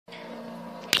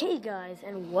Guys,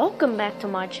 and welcome back to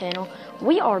my channel.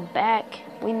 We are back.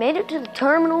 We made it to the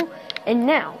terminal, and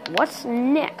now, what's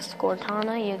next,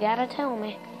 Cortana? You gotta tell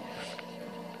me.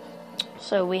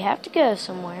 So, we have to go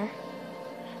somewhere,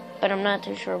 but I'm not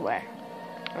too sure where.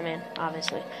 I mean,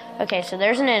 obviously. Okay, so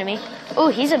there's an enemy. Oh,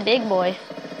 he's a big boy.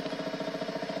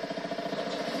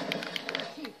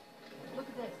 Chief, look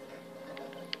at this.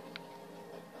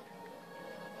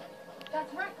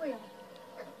 That's Requiem.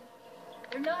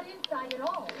 They're not inside at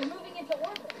all. They're moving into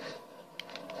orbit.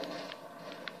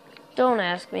 Don't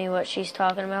ask me what she's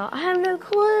talking about. I have no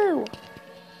clue.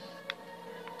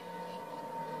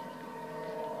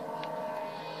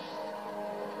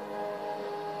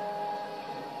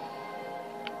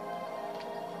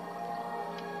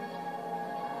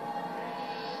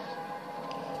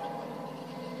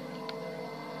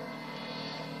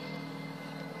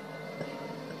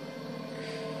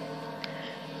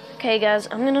 Okay, guys,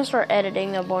 I'm gonna start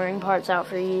editing the boring parts out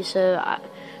for you so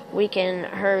we can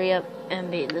hurry up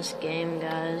and beat this game,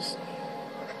 guys.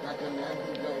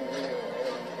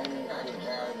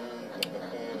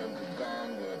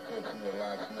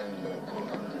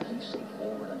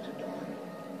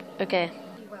 Okay.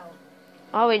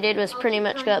 All we did was pretty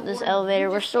much go up this elevator.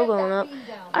 We're still going up.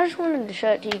 I just wanted to show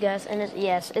it to you guys, and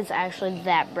yes, it's actually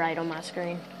that bright on my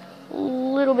screen. A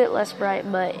little bit less bright,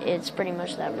 but it's pretty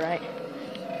much that bright.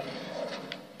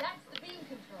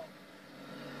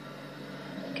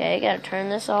 Okay, gotta turn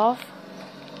this off.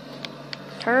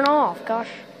 Turn off, gosh.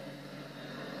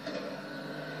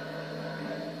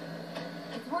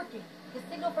 It's working. The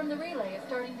signal from the relay is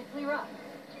starting to clear up.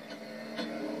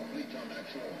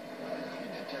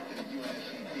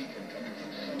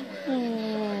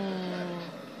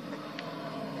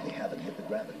 They haven't hit the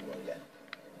gravity well yet.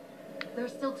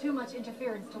 There's still too much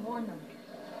interference to warn them.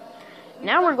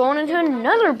 Now we're going into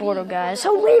another portal, guys.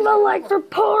 So leave a like for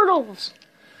portals.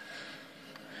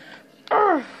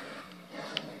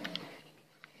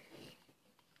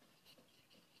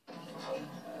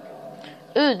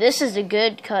 Ooh, this is a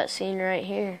good cutscene right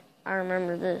here. I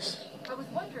remember this. I was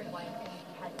wondering why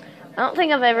I don't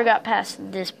think I've ever got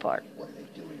past this part. What are they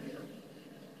doing here?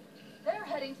 they're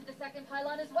heading to the second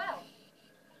pylon as well.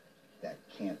 That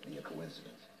can't be a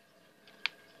coincidence.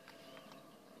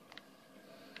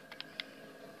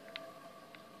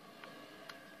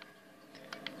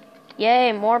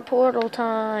 Yay, more portal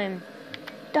time.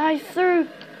 Dive through.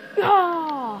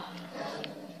 Ah!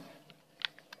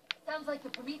 Sounds like the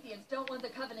Prometheans don't want the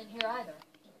Covenant here either.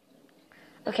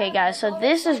 Okay, guys, so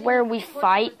this is where we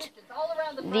fight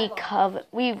the Covenant.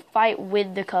 We fight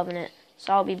with the Covenant.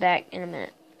 So I'll be back in a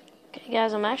minute. Okay,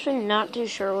 guys, I'm actually not too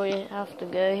sure we have to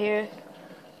go here.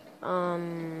 I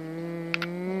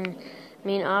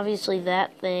mean, obviously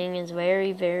that thing is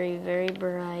very, very, very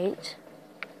bright.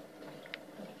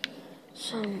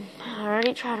 So, I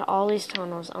already tried all these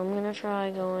tunnels. I'm gonna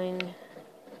try going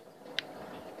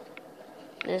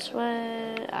this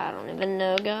way. I don't even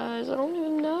know, guys. I don't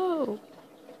even know.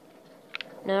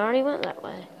 No, I already went that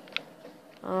way.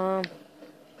 No,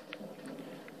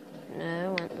 I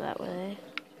went that way.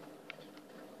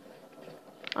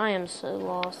 I am so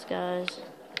lost, guys.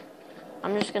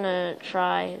 I'm just gonna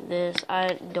try this.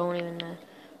 I don't even know.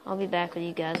 I'll be back with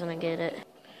you guys when I get it.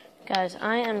 Guys,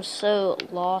 I am so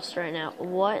lost right now.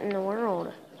 What in the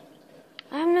world?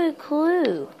 I have no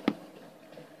clue.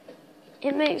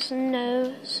 It makes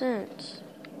no sense.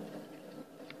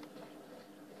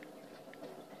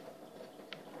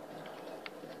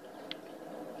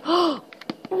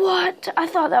 What? I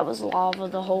thought that was lava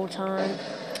the whole time.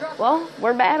 Well,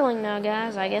 we're battling now,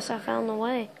 guys. I guess I found the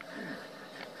way.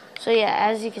 So yeah,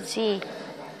 as you can see,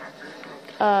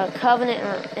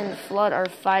 Covenant and Flood are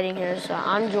fighting here, so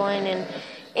I'm joining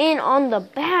in on the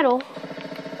battle.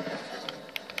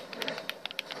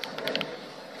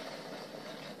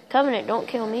 Covenant, don't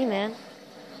kill me, man.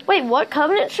 Wait, what?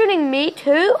 Covenant shooting me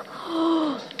too?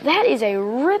 That is a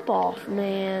ripoff,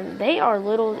 man. They are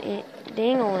little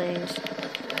dinglings.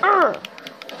 I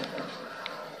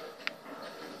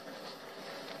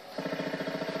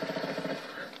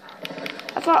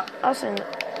thought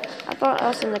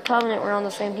us and the Covenant were on the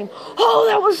same team. Oh,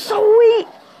 that was sweet!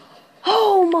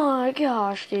 Oh my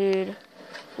gosh, dude.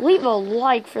 Leave a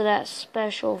like for that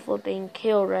special flipping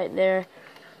kill right there.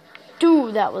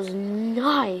 Dude, that was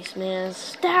nice, man.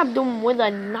 Stabbed him with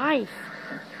a knife.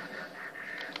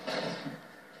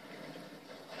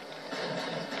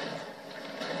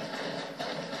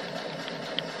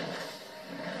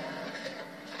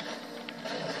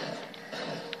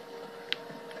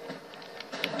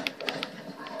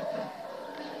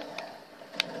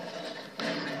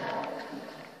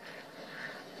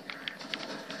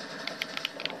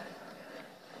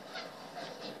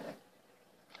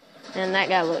 And that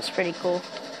guy looks pretty cool.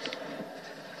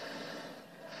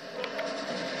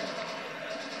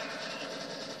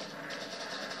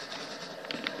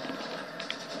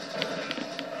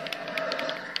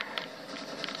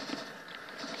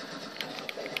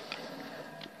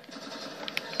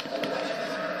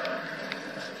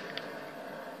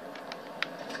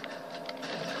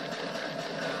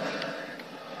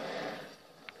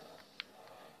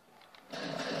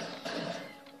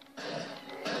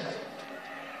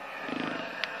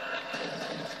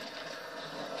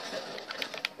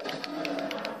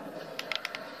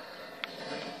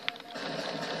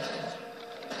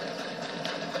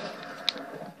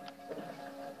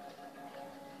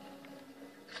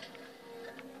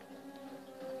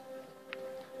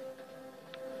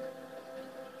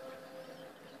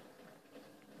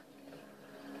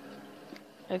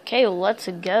 Okay, let's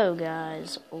go,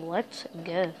 guys. Let's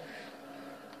go.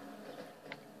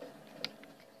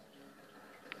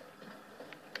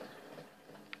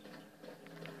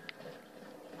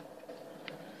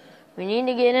 We need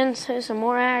to get into some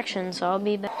more action, so I'll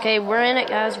be back. Okay, we're in it,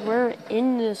 guys. We're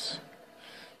in this.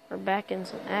 We're back in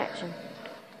some action.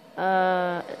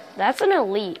 That's an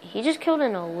elite. He just killed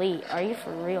an elite. Are you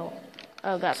for real?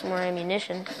 Oh, got some more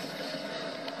ammunition.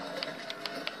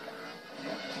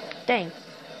 Dang.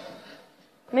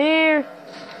 Come here.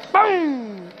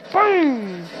 Boom!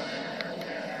 Boom!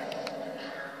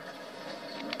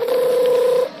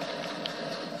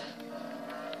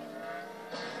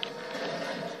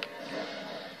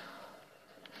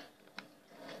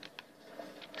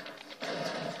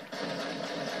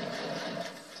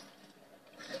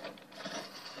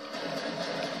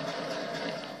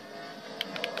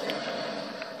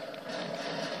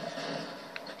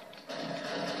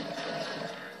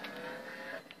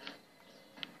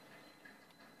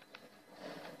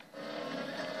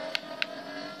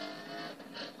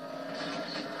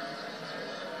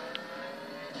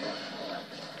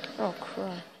 Oh,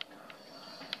 crap.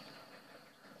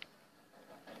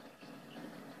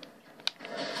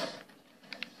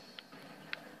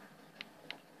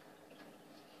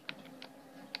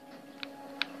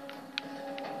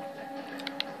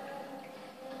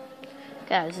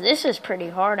 Guys, this is pretty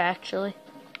hard, actually.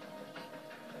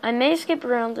 I may skip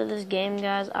around to this game,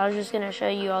 guys. I was just going to show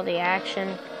you all the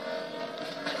action.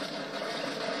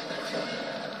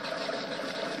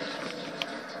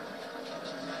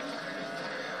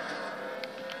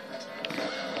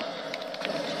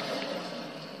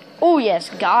 Oh, yes,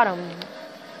 got him.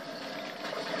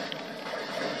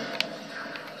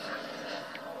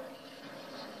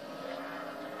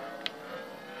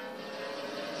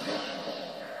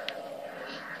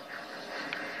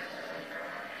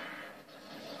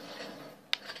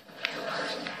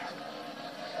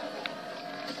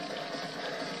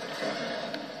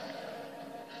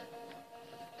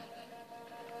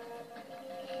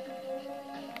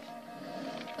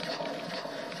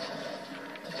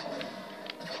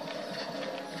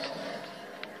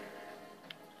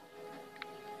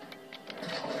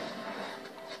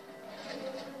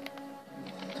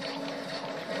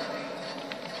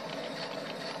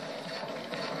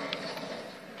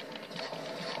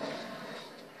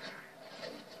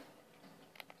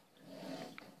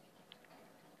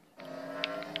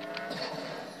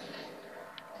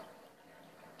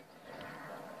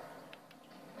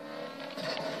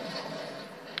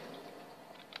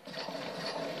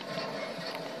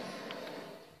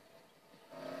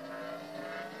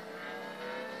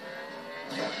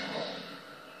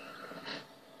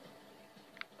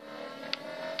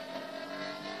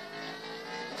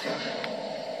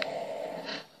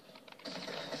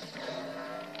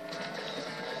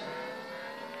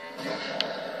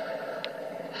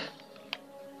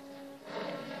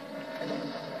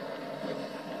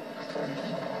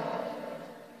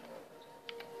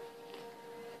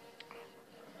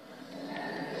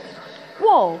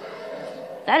 Whoa,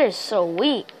 that is so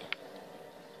weak.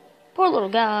 Poor little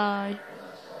guy.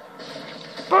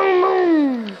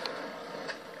 Boom,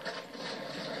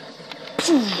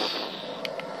 boom.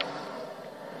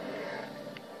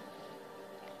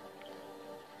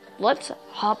 Let's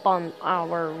hop on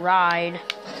our ride.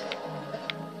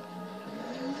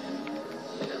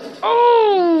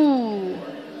 Oh!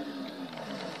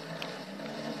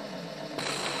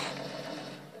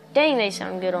 Dang, they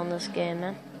sound good on this game,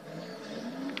 man.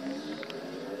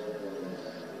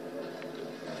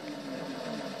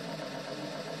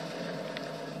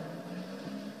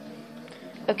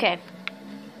 Okay.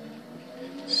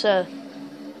 So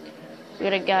we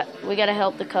gotta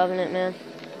help the Covenant, man.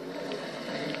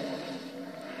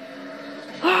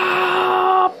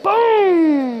 Ah,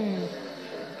 boom!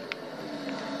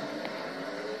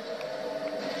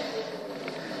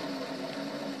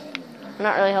 I'm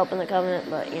not really helping the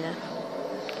Covenant, but you know.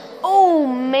 Oh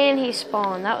man, he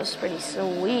spawned. That was pretty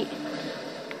sweet.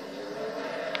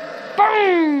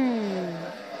 Boom!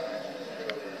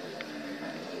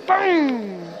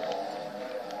 Boom!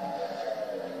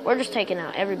 We're just taking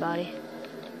out everybody.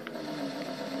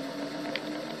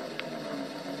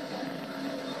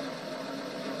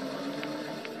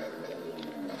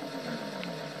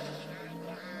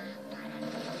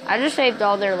 I just saved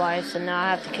all their lives, and now I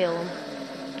have to kill them.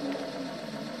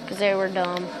 Because they were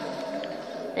dumb.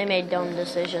 They made dumb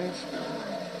decisions.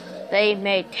 They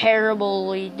made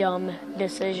terribly dumb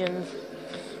decisions.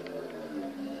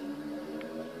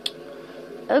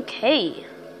 Okay.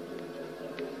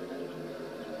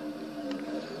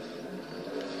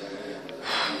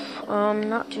 I'm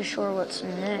not too sure what's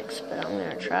next, but I'm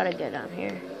gonna try to get down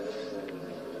here.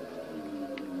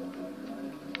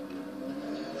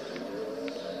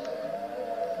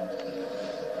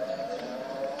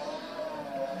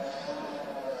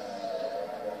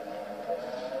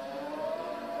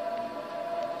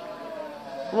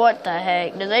 What the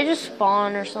heck? Did they just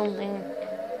spawn or something?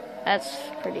 That's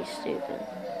pretty stupid.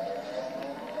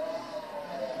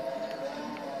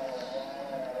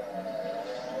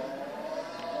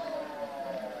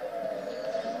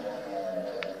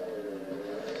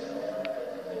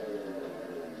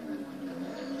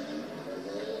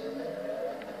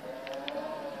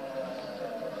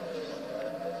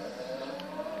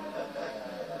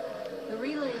 The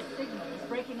relay signal is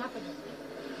breaking up again.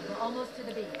 We're almost to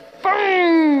the beach.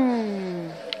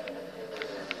 Boom!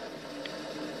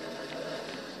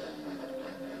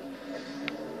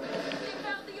 They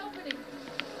found the opening.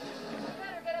 We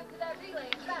better get up to that relay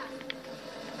fast.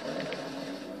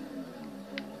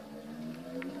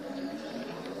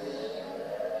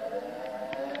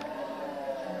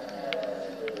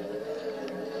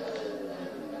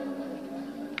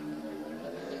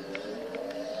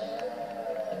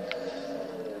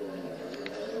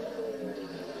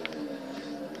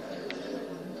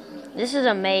 This is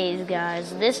a maze,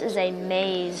 guys. This is a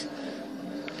maze.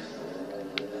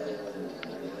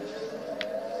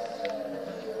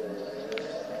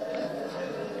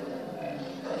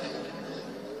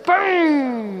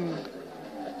 Boom!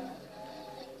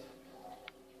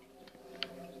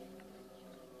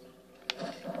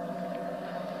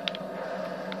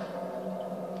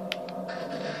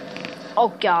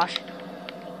 Oh gosh.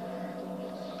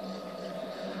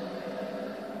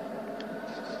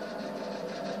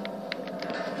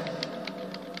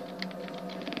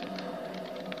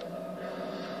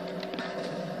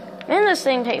 Man, this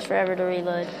thing takes forever to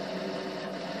reload.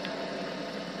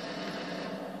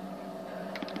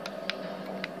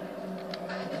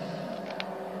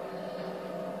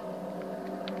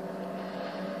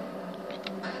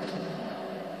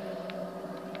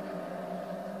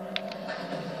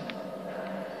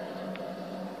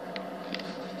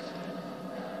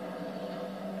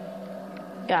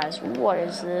 Guys, what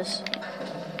is this?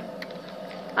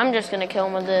 I'm just gonna kill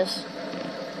him with this.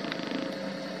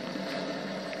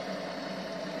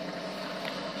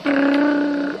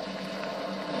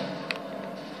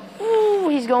 Ooh,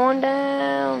 he's going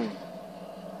down.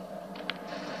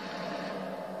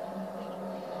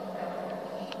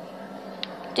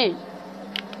 Dude.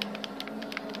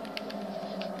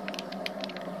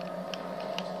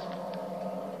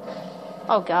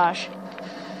 Oh gosh.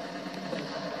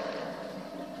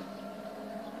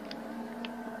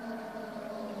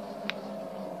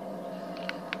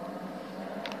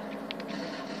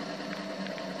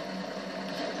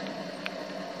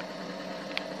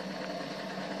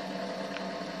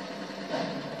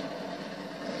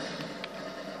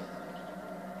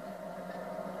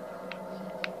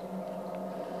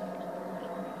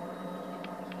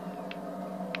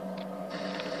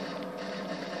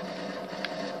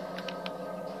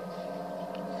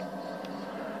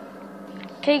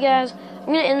 Okay guys, I'm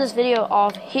going to end this video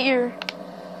off here.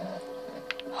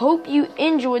 Hope you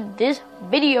enjoyed this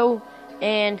video,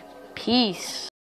 and peace.